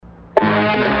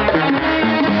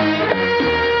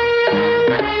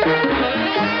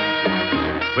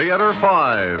Theater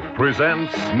 5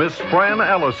 presents Miss Fran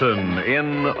Ellison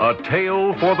in A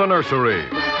Tale for the Nursery.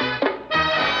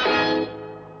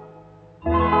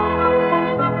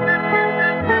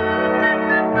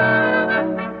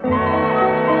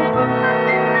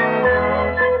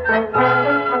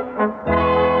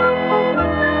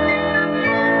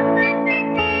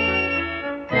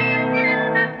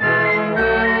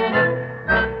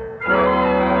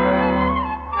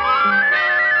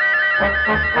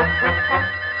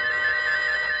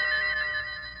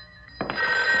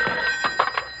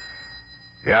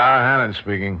 Yeah, Hannon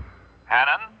speaking.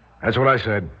 Hannon? That's what I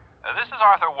said. This is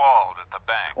Arthur Wald at the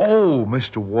bank. Oh,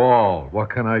 Mr. Wald. What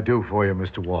can I do for you,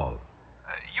 Mr. Wald?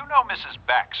 You know Mrs.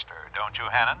 Baxter, don't you,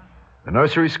 Hannon? The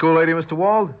nursery school lady, Mr.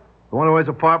 Wald? The one who has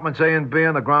apartments A and B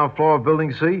on the ground floor of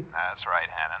Building C? That's right,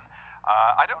 Hannon.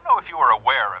 I don't know if you were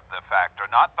aware of the fact or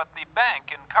not, but the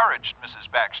bank encouraged Mrs.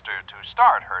 Baxter to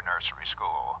start her nursery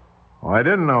school. Oh, I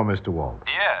didn't know, Mr. Wald.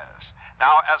 Yes.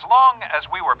 Now, as long as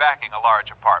we were backing a large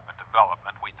apartment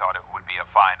development, we thought it would be a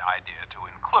fine idea to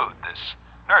include this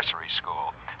nursery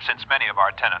school. Since many of our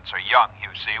tenants are young,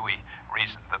 you see, we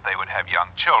reasoned that they would have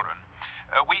young children.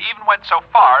 We even went so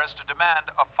far as to demand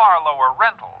a far lower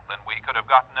rental than we could have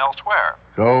gotten elsewhere.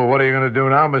 So what are you going to do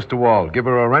now, Mr. Wald? Give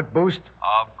her a rent boost?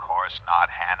 Of course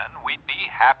not, Hannon. We'd be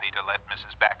happy to let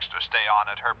Mrs. Baxter stay on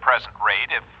at her present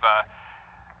rate if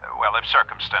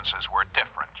circumstances were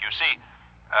different. You see,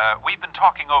 we've been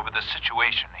talking over the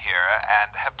situation here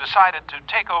and have decided to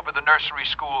take over the nursery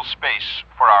school space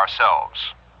for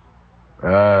ourselves.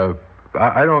 I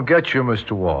don't get you,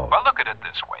 Mr. Wald. Well, look at it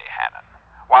this way, Hannon.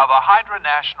 While the Hydra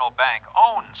National Bank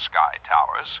owns Sky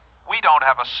Towers, we don't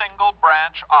have a single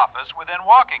branch office within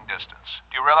walking distance.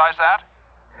 Do you realize that?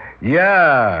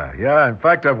 Yeah. In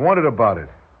fact, I've wondered about it.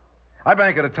 I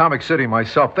bank at Atomic City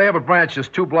myself. They have a branch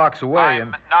just 2 blocks away.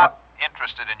 I'm not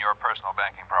interested in your personal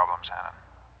banking problems, Hannon.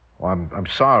 Well, I'm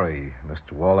sorry,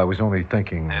 Mr. Wald. I was only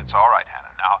thinking... It's all right,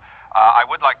 Hannon. Now, I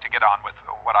would like to get on with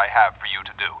what I have for you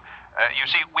to do. You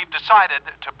see, we've decided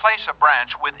to place a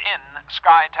branch within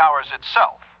Sky Towers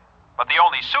itself, but the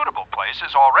only suitable place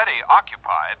is already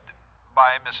occupied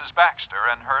by Mrs. Baxter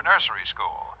and her nursery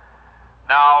school.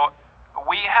 Now,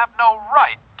 we have no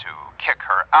right to kick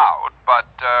her out, but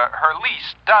her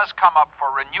lease does come up for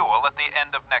renewal at the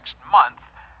end of next month,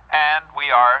 and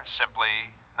we are simply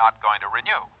not going to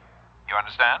renew. You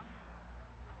understand?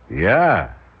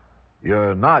 Yeah.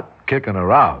 You're not kicking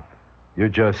her out. You're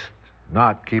just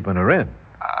not keeping her in.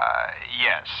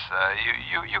 Yes.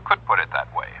 You could put it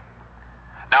that way.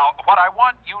 Now, what I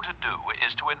want you to do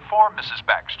is to inform Mrs.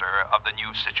 Baxter of the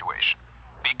new situation.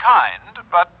 Be kind,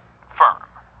 but firm.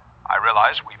 I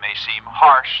realize we may seem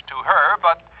harsh to her,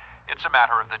 but it's a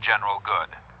matter of the general good.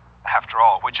 After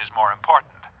all, which is more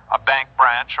important, a bank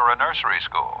branch or a nursery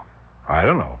school? I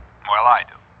don't know. Well, I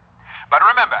do. But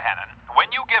remember, Hannon,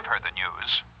 when you give her the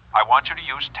news, I want you to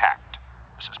use tact.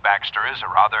 Mrs. Baxter is a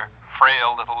rather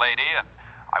frail little lady, and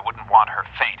I wouldn't want her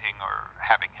fainting or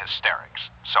having hysterics,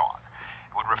 so on.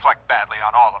 It would reflect badly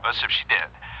on all of us if she did.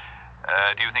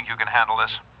 Do you think you can handle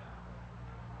this?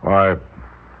 I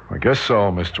guess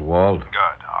so, Mr. Wald.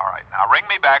 Good. All right. Now, ring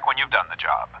me back when you've done the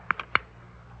job.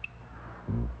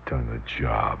 Done the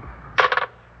job.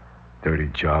 Dirty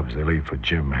jobs they leave for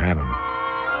Jim Hannon.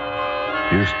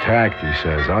 Use tact, he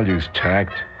says. I'll use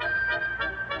tact.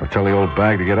 I'll tell the old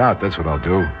bag to get out. That's what I'll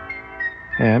do.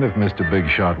 And if Mr. Big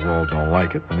Shot Wald don't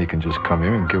like it, then he can just come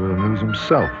here and give her the news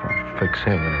himself. I'll fix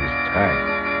him in his tact.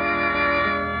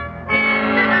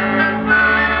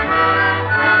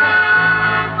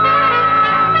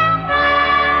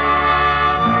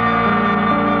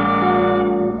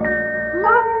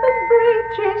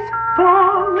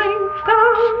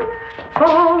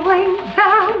 Falling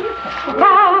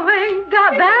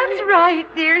down. That's right,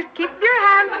 dears. Keep your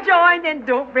hands joined and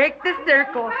don't break the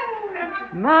circle.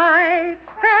 My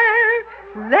fair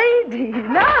lady.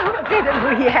 Now,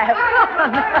 didn't we have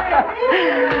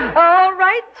fun? All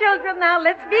right, children, now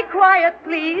let's be quiet,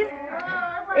 please.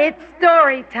 It's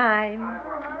story time.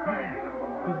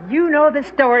 Do you know the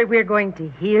story we're going to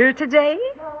hear today?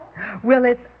 Well,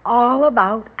 it's all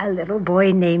about a little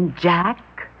boy named Jack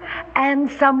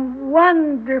and some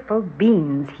wonderful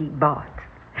beans he bought.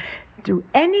 Do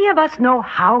any of us know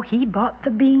how he bought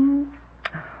the beans?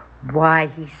 Why,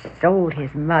 he sold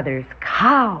his mother's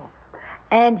cow.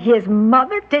 And his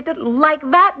mother didn't like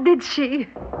that, did she?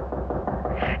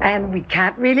 And we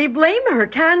can't really blame her,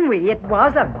 can we? It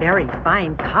was a very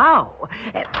fine cow.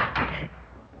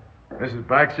 Mrs.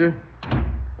 Baxter?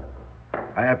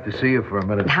 I have to see you for a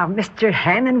minute. Now, Mr.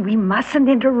 Hannon, we mustn't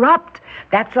interrupt.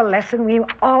 That's a lesson we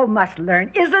all must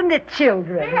learn, isn't it,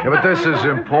 children? Yeah, but this is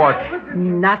important.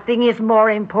 Nothing is more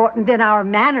important than our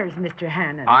manners, Mr.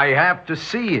 Hannon. I have to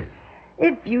see you.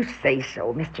 If you say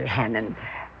so, Mr. Hannon.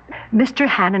 Mr.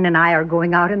 Hannon and I are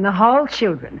going out in the hall,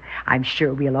 children. I'm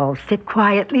sure we'll all sit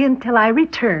quietly until I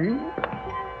return.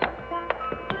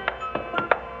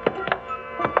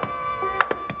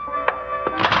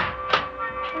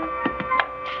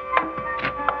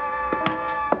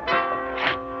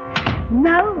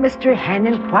 Now, Mr.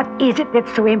 Hannon, what is it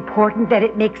that's so important that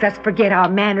it makes us forget our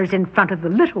manners in front of the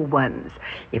little ones?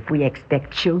 If we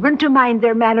expect children to mind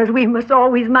their manners, we must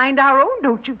always mind our own,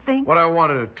 don't you think? What I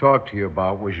wanted to talk to you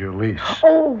about was your lease.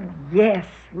 Oh, yes,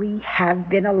 we have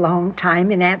been a long time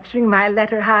in answering my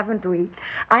letter, haven't we?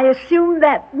 I assume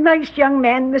that nice young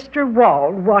man, Mr.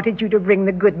 Wald, wanted you to bring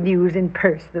the good news in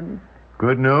person.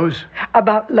 Good news?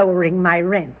 About lowering my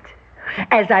rent.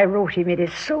 As I wrote him, it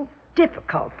is so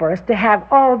difficult for us to have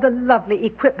all the lovely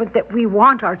equipment that we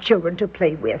want our children to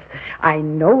play with. I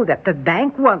know that the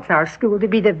bank wants our school to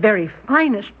be the very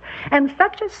finest, and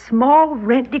such a small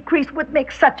rent decrease would make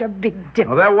such a big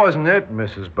difference. Oh, that wasn't it,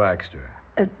 Mrs. Baxter.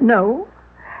 No?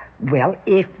 Well,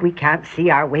 if we can't see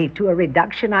our way to a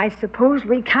reduction, I suppose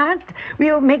we can't.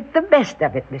 We'll make the best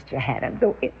of it, Mr. Hannon,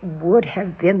 though it would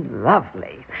have been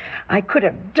lovely. I could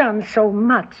have done so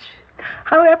much.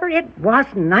 However, it was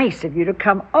nice of you to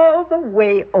come all the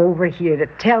way over here to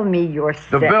tell me yourself.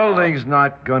 The building's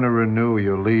not going to renew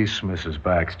your lease, Mrs.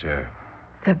 Baxter.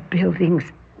 The building's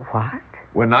what?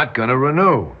 We're not going to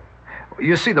renew.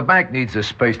 You see, the bank needs this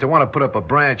space. They want to put up a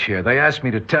branch here. They asked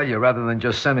me to tell you rather than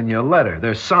just sending you a letter.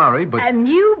 They're sorry, but... A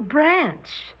new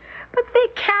branch? But they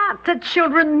can't. The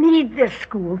children need this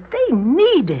school. They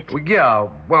need it. Well, yeah,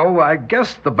 well, I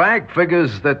guess the bank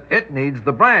figures that it needs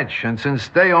the branch, and since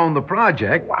they own the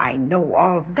project... Oh, I know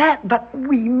all that, but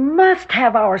we must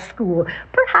have our school.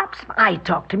 Perhaps I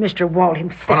talk to Mr. Wald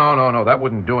himself. Oh, no, that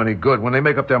wouldn't do any good. When they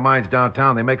make up their minds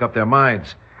downtown, they make up their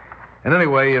minds. And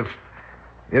anyway,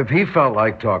 if he felt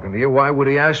like talking to you, why would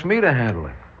he ask me to handle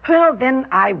it? Well, then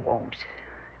I won't.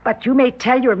 But you may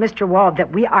tell your Mr. Wald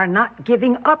that we are not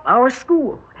giving up our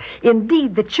school.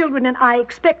 Indeed, the children and I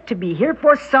expect to be here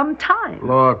for some time.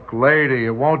 Look, lady,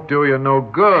 it won't do you no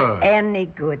good. Any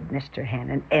good, Mr.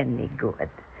 Hannon, any good.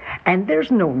 And there's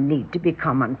no need to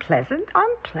become unpleasant.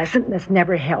 Unpleasantness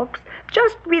never helps.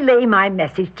 Just relay my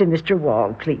message to Mr.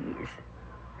 Wald, please.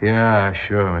 Yeah,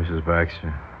 sure, Mrs.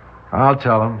 Baxter. I'll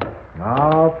tell him.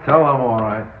 I'll tell him, all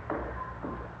right.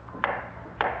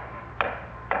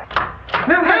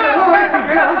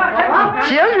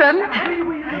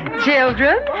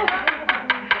 Children.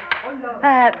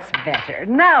 That's better.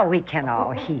 Now we can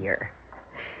all hear.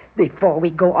 Before we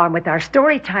go on with our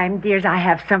story time, dears, I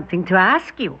have something to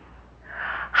ask you.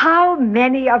 How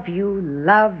many of you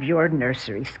love your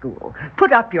nursery school?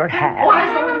 Put up your hands.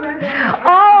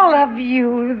 All of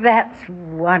you, that's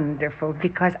wonderful,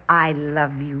 because I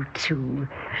love you too.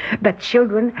 But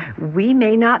children, we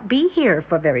may not be here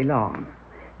for very long.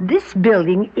 This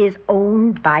building is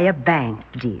owned by a bank,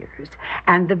 dears,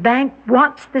 and the bank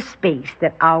wants the space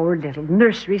that our little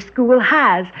nursery school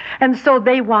has, and so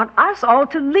they want us all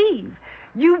to leave.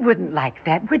 You wouldn't like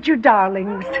that, would you,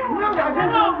 darlings?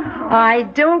 I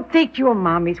don't think your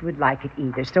mommies would like it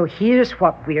either, so here's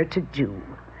what we're to do.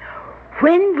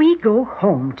 When we go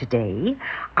home today,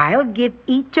 I'll give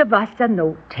each of us a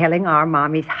note telling our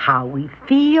mommies how we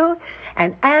feel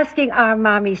and asking our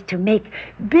mommies to make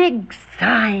big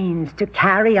signs to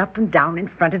carry up and down in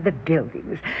front of the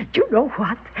buildings. Do you know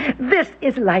what? This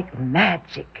is like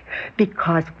magic,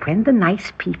 because when the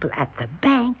nice people at the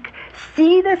bank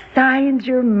see the signs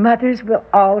your mothers will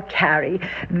all carry,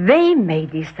 they may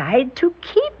decide to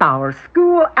keep our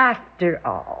school after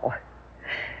all.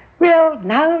 Well,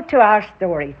 now to our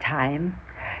story time.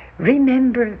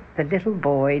 Remember the little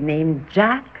boy named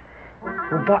Jack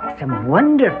who bought some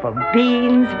wonderful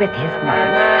beans with his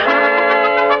mother's pie?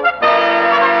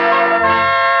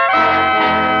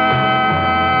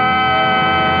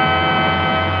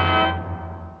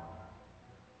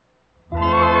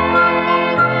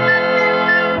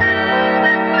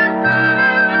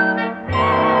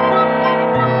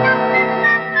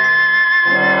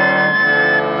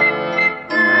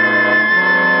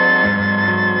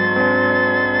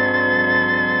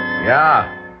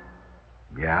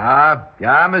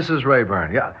 Yeah, Mrs.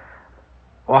 Rayburn, yeah.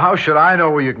 Well, how should I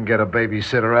know where you can get a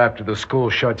babysitter after the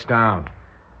school shuts down?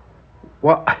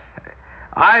 Well,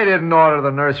 I didn't order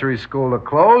the nursery school to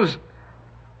close.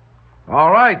 All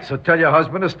right, so tell your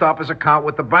husband to stop his account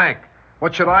with the bank.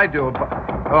 What should I do?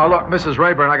 Oh, look, Mrs.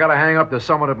 Rayburn, I gotta hang up. There's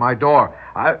someone at my door.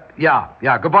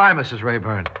 Yeah. Goodbye, Mrs.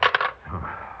 Rayburn.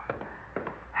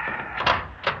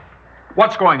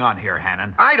 What's going on here,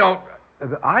 Hannon? I don't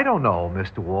know,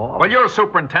 Mr. Wall. Well, you're a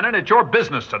superintendent. It's your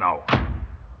business to know.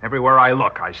 Everywhere I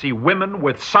look, I see women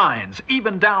with signs,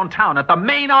 even downtown at the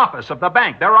main office of the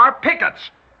bank. There are pickets.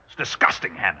 It's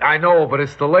disgusting, Hannon. I know, but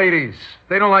it's the ladies.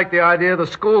 They don't like the idea of the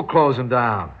school closing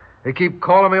down. They keep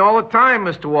calling me all the time,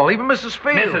 Mr. Wall, even Mrs.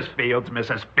 Fields.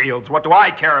 Mrs. Fields. What do I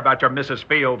care about your Mrs.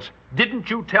 Fields? Didn't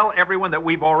you tell everyone that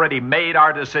we've already made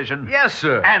our decision? Yes,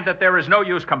 sir. And that there is no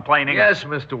use complaining? Yes,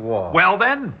 Mr. Wall. Well,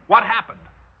 then, what happened?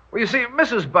 Well, you see,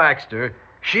 Mrs. Baxter,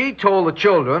 she told the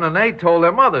children, and they told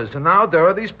their mothers, and now there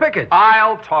are these pickets.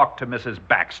 I'll talk to Mrs.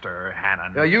 Baxter,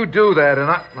 Hannon. Yeah, you do that, and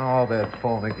I... Oh, that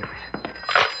phone again.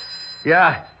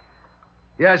 Yeah.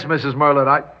 Yes, Mrs. Merlin,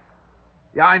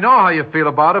 I know how you feel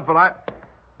about it, but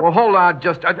Well, hold on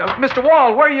just... Mr.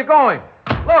 Wall, where are you going?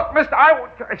 Look,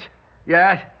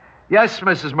 Yeah. Yes,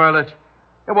 Mrs. Merlin.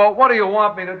 Yeah, well, what do you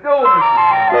want me to do,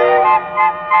 Mrs.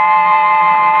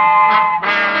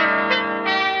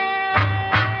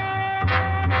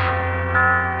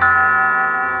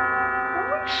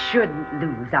 Shouldn't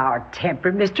lose our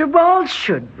temper, Mr. Wall,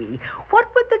 should we?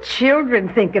 What would the children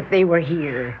think if they were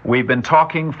here? We've been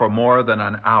talking for more than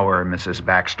an hour, Mrs.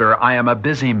 Baxter. I am a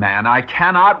busy man. I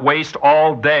cannot waste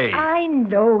all day. I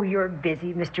know you're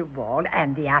busy, Mr. Wall,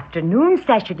 and the afternoon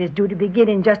session is due to begin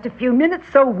in just a few minutes,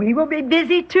 so we will be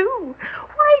busy, too.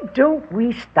 Why don't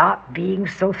we stop being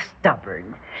so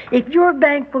stubborn? If your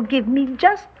bank will give me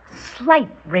just a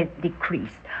slight rent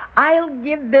decrease, I'll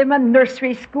give them a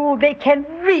nursery school they can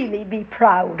really be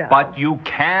proud of. But you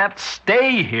can't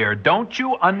stay here. Don't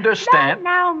you understand?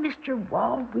 Now, Mr.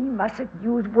 Wall, we mustn't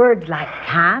use words like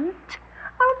can't.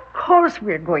 Of course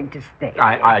we're going to stay.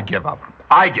 I give up.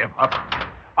 I give up.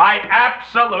 I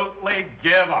absolutely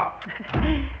give up.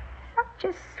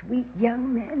 Such a sweet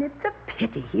young man. It's a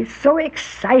pity. He's so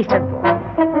excitable.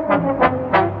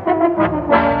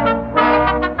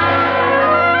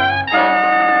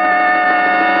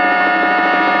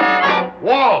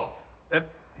 Walt!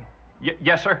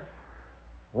 Yes, sir?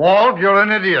 Walt, you're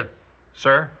an idiot.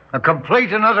 Sir? A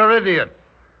complete and utter idiot.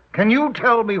 Can you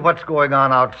tell me what's going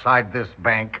on outside this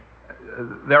bank?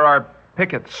 There are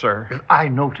pickets, sir. I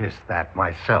noticed that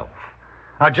myself.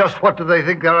 Now, just what do they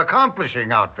think they're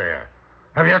accomplishing out there?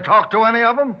 Have you talked to any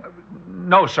of them?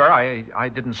 No, sir. I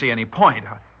didn't see any point.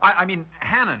 I mean,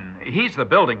 Hannon, he's the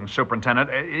building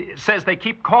superintendent, says they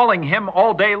keep calling him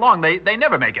all day long. They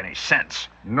never make any sense.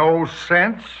 No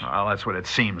sense? Well, that's what it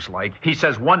seems like. He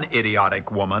says one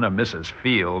idiotic woman, a Mrs.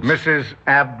 Fields. Mrs.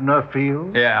 Abner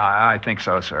Fields? Yeah, I think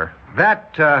so, sir.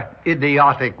 That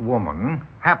idiotic woman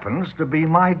happens to be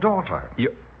my daughter.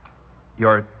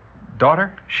 Your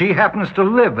daughter? She happens to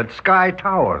live at Sky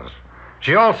Towers.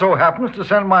 She also happens to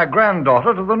send my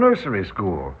granddaughter to the nursery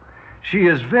school. She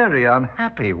is very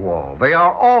unhappy, Walt. They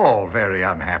are all very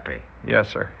unhappy. Yes,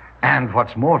 sir. And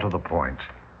what's more to the point,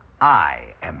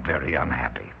 I am very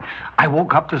unhappy. I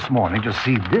woke up this morning to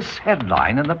see this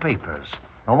headline in the papers.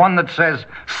 The one that says,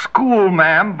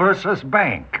 Schoolma'am versus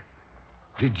Bank.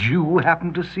 Did you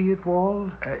happen to see it,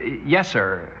 Walt? Yes,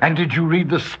 sir. And did you read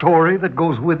the story that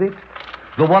goes with it?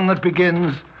 The one that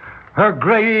begins, her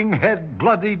graying head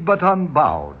bloodied but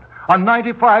unbowed. A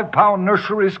 95-pound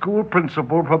nursery school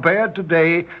principal prepared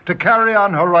today to carry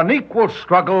on her unequal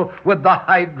struggle with the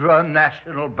Hydra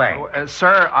National Bank.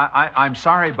 Sir, I'm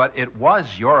sorry, but it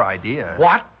was your idea.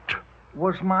 What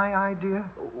was my idea?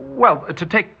 Well, to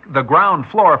take the ground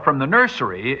floor from the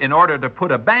nursery in order to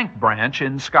put a bank branch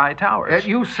in Sky Towers.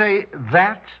 You say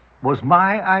that was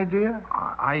my idea?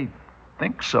 I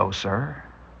think so, sir.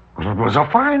 It was a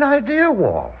fine idea,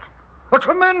 Walt. A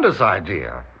tremendous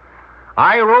idea.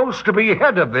 I rose to be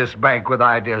head of this bank with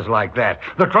ideas like that.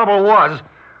 The trouble was,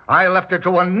 I left it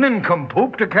to a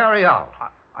nincompoop to carry out.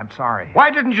 I'm sorry. Why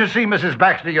didn't you see Mrs.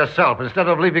 Baxter yourself instead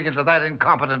of leaving it to that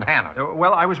incompetent Hannon?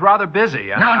 Well, I was rather busy.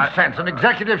 Nonsense. An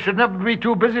executive should never be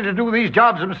too busy to do these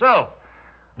jobs himself.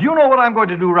 Do you know what I'm going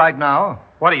to do right now?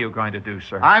 What are you going to do,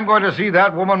 sir? I'm going to see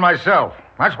that woman myself.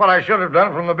 That's what I should have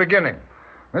done from the beginning.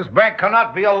 This bank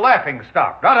cannot be a laughing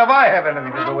stock. Not if I have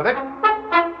anything to do with it.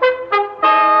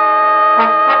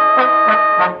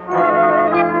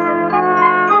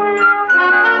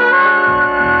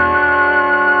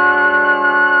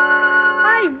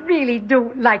 I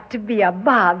don't like to be a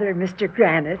bother, Mr.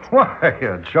 Granite. Why,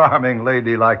 a charming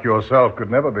lady like yourself could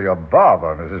never be a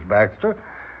bother, Mrs. Baxter.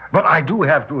 But I do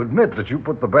have to admit that you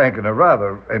put the bank in a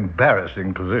rather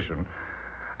embarrassing position.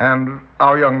 And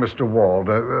our young Mr. Wald,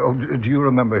 do you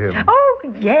remember him? Oh,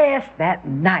 Oh, yes, that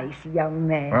nice young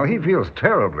man. Well, he feels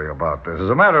terribly about this. As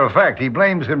a matter of fact, he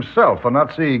blames himself for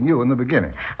not seeing you in the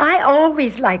beginning. I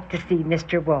always like to see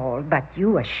Mr. Wald, but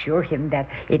you assure him that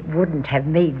it wouldn't have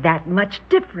made that much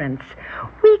difference.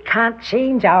 We can't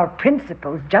change our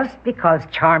principles just because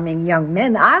charming young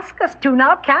men ask us to,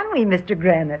 now can we, Mr.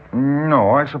 Granite?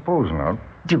 No, I suppose not.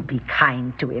 Do be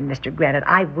kind to him, Mr. Granite.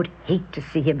 I would hate to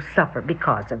see him suffer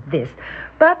because of this.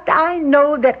 But I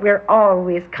know that we're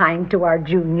always kind to our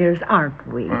juniors, aren't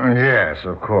we? Yes,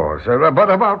 of course. But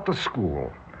about the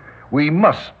school, we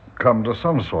must come to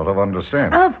some sort of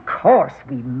understanding. Of course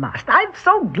we must. I'm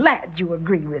so glad you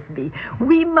agree with me.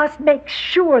 We must make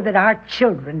sure that our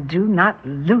children do not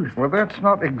lose. Well, that's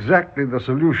not exactly the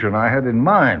solution I had in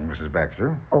mind, Mrs.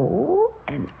 Baxter. Oh,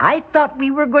 and I thought we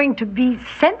were going to be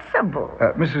sensible.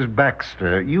 Mrs.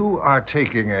 Baxter, you are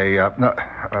taking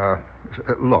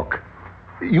look,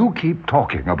 you keep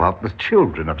talking about the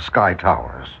children of Sky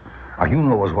Towers. Now, you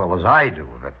know as well as I do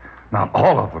that not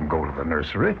all of them go to the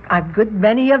nursery. A good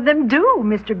many of them do,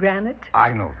 Mr. Granite.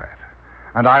 I know that.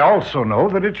 And I also know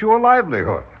that it's your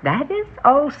livelihood. That is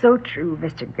also true,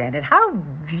 Mr. Granite. How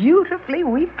beautifully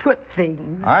we put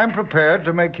things. I'm prepared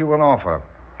to make you an offer.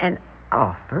 An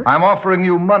offer? I'm offering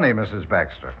you money, Mrs.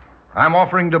 Baxter. I'm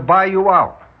offering to buy you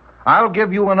out. I'll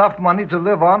give you enough money to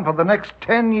live on for the next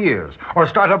 10 years, or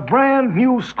start a brand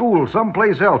new school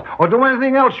someplace else, or do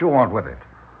anything else you want with it.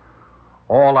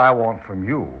 All I want from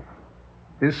you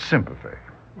is sympathy.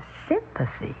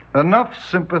 Sympathy? Enough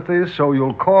sympathy so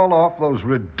you'll call off those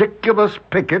ridiculous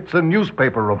pickets and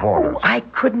newspaper reporters. Oh, I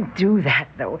couldn't do that,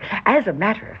 though. As a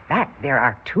matter of fact, there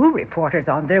are 2 reporters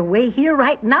on their way here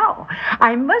right now.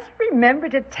 I must remember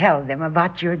to tell them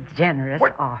about your generous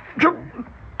offer.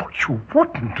 But you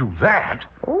wouldn't do that.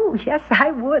 Oh, yes,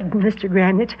 I would, Mr.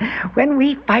 Granite. When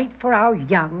we fight for our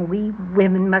young, we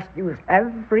women must use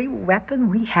every weapon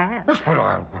we have. Yes, but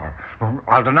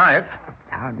I'll deny it.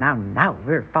 Now,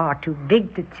 we're far too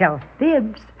big to tell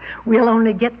fibs. We'll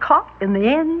only get caught in the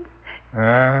end.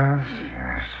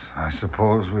 Yes, I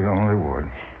suppose we only would.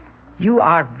 You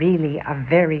are really a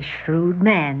very shrewd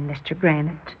man, Mr.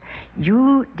 Granite.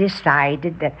 You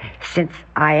decided that since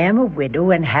I am a widow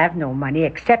and have no money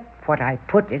except what I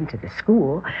put into the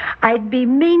school, I'd be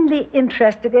mainly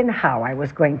interested in how I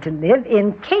was going to live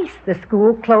in case the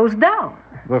school closed down.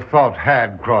 The thought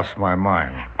had crossed my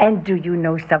mind. And do you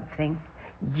know something?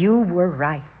 You were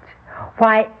right.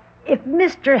 Why, if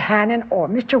Mr. Hannon or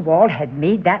Mr. Wald had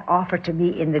made that offer to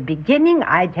me in the beginning,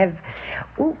 I'd have,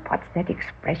 what's that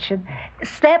expression?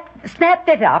 Snapped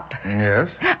it up.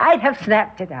 Yes? I'd have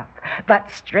snapped it up.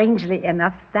 But strangely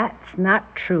enough, that's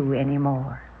not true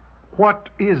anymore. What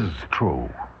is true?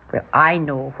 Well, I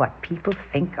know what people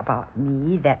think about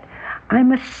me, that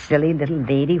I'm a silly little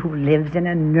lady who lives in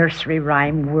a nursery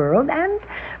rhyme world, and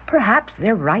perhaps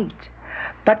they're right.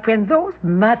 But when those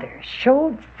mothers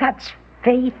showed such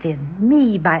faith in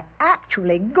me by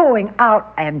actually going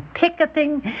out and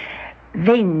picketing,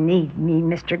 they need me,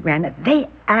 Mr. Granite. They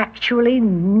actually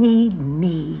need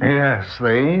me. Yes,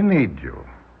 they need you.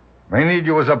 They need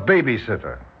you as a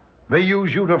babysitter. They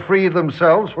use you to free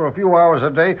themselves for a few hours a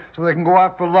day so they can go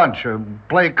out for lunch or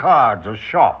play cards or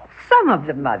shop. Some of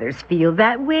the mothers feel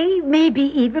that way, maybe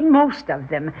even most of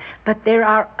them. But there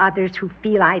are others who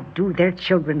feel I do their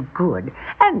children good.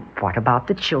 And what about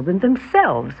the children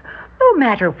themselves? No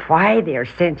matter why they're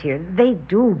sent here, they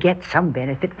do get some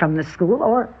benefit from the school,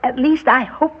 or at least I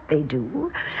hope they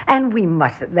do. And we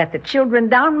mustn't let the children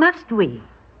down, must we?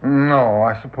 No,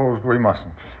 I suppose we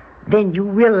mustn't. Then you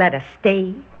will let us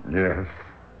stay? Yes,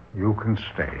 you can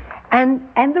stay.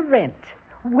 And the rent,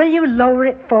 will you lower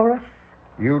it for us?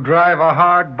 You drive a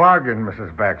hard bargain,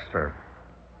 Mrs. Baxter.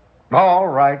 All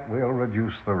right, we'll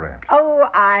reduce the rent. Oh,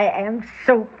 I am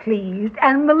so pleased.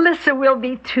 And Melissa will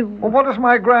be, too. Well, what has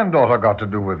my granddaughter got to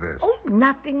do with this? Oh,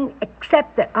 nothing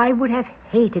except that I would have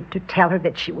hated to tell her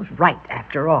that she was right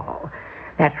after all.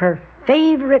 That her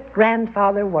favorite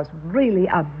grandfather was really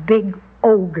a big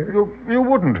ogre. You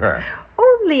wouldn't have.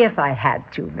 Only if I had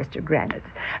to, Mr. Granite.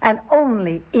 And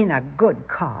only in a good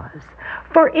cause.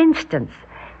 For instance,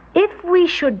 if we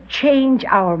should change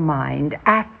our mind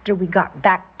after we got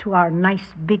back to our nice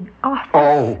big office.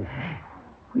 Oh.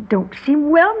 We don't seem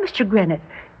well, Mr. Granite.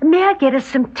 May I get us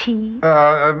some tea?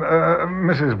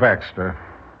 Mrs. Baxter,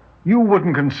 you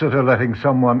wouldn't consider letting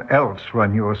someone else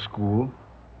run your school,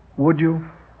 would you?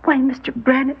 Why, Mr.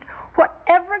 Granite,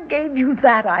 whatever gave you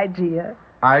that idea?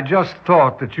 I just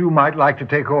thought that you might like to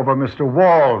take over Mr.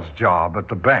 Wall's job at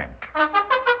the bank.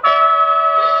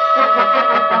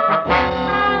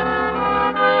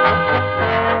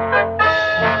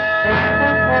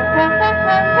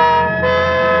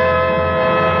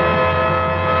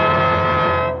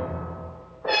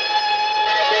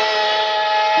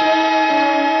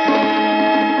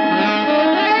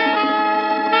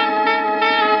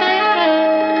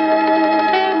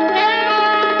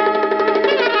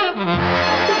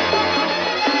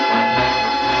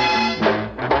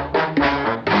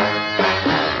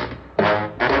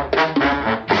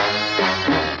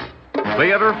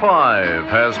 5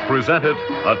 has presented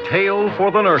A Tale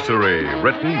for the Nursery,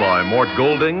 written by Mort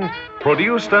Golding,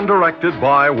 produced and directed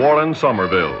by Warren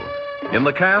Somerville. In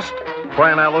the cast,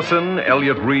 Fran Allison,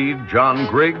 Elliott Reed, John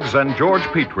Griggs, and George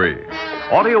Petrie.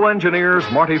 Audio engineers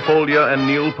Marty Folia and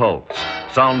Neil Pultz.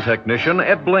 Sound technician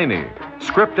Ed Blaney.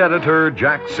 Script editor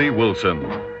Jack C. Wilson.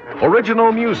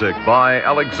 Original music by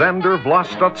Alexander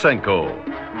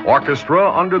Vlastotsenko.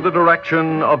 Orchestra under the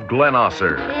direction of Glenn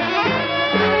Osser.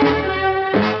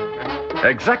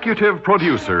 Executive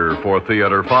producer for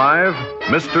Theater 5,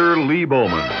 Mr. Lee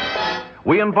Bowman.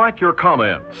 We invite your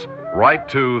comments. Write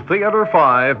to Theater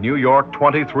 5, New York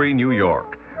 23, New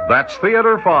York. That's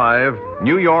Theater 5,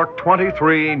 New York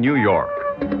 23, New York.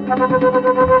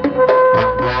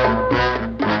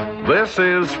 This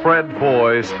is Fred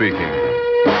Foy speaking.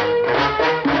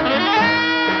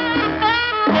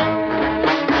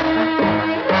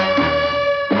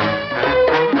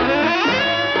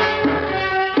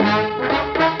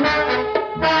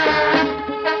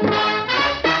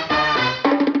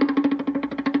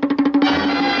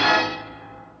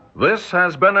 This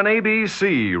has been an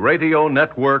ABC Radio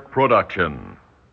Network production.